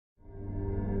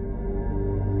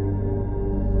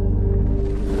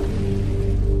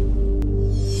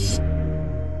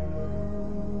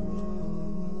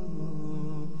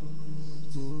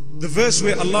verse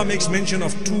where Allah makes mention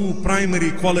of two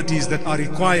primary qualities that are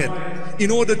required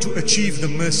in order to achieve the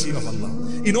mercy of Allah,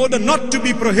 in order not to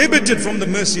be prohibited from the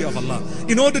mercy of Allah,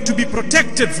 in order to be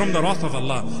protected from the wrath of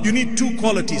Allah. You need two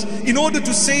qualities in order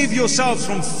to save yourselves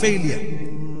from failure.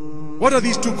 What are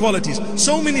these two qualities?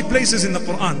 So many places in the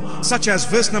Quran, such as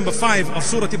verse number 5 of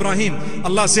Surah Ibrahim,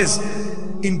 Allah says,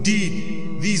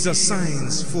 indeed, these are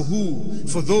signs for who?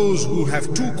 For those who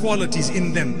have two qualities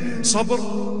in them,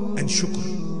 sabr and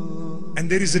shukr. And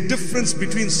there is a difference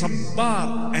between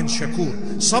sabbar and shakur.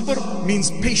 Sabr means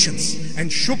patience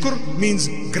and shukr means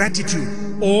gratitude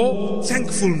or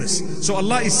thankfulness. So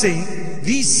Allah is saying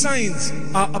these signs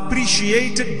are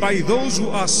appreciated by those who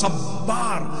are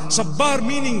sabbar. Sabbar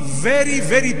meaning very,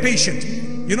 very patient.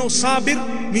 You know,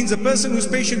 sabir means a person who's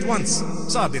patient once.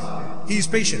 Sabir, he is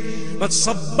patient. But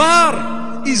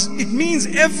sabbar it means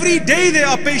every day they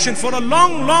are patient for a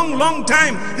long, long, long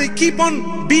time. They keep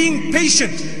on being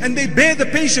patient and they bear the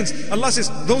patience. Allah says,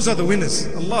 those are the winners.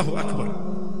 Allahu Akbar.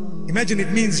 Imagine,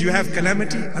 it means you have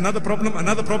calamity, another problem,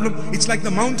 another problem. It's like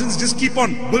the mountains just keep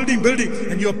on building,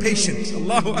 and you're patient.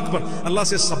 Allahu Akbar. Allah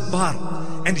says, sabbar.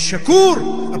 And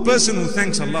shakur, a person who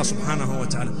thanks Allah subhanahu wa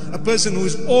ta'ala, a person who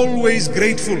is always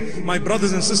grateful. My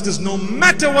brothers and sisters, no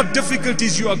matter what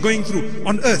difficulties you are going through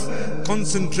on earth,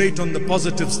 concentrate on the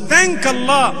positives. Thank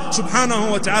Allah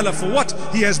subhanahu wa ta'ala for what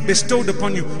He has bestowed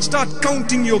upon you. Start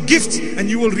counting your gifts and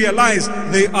you will realize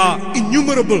they are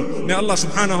innumerable. May Allah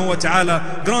subhanahu wa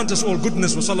ta'ala grant us all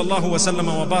goodness. Wa sallallahu wa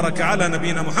sallama wa baraka ala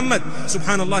nabiyyina Muhammad.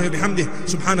 Subhanallah wa bihamdih.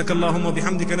 Subhanakallahumma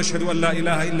bihamdika nashhadu an la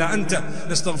ilaha illa anta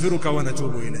nastaghfiruka wa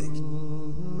natubu ilayk.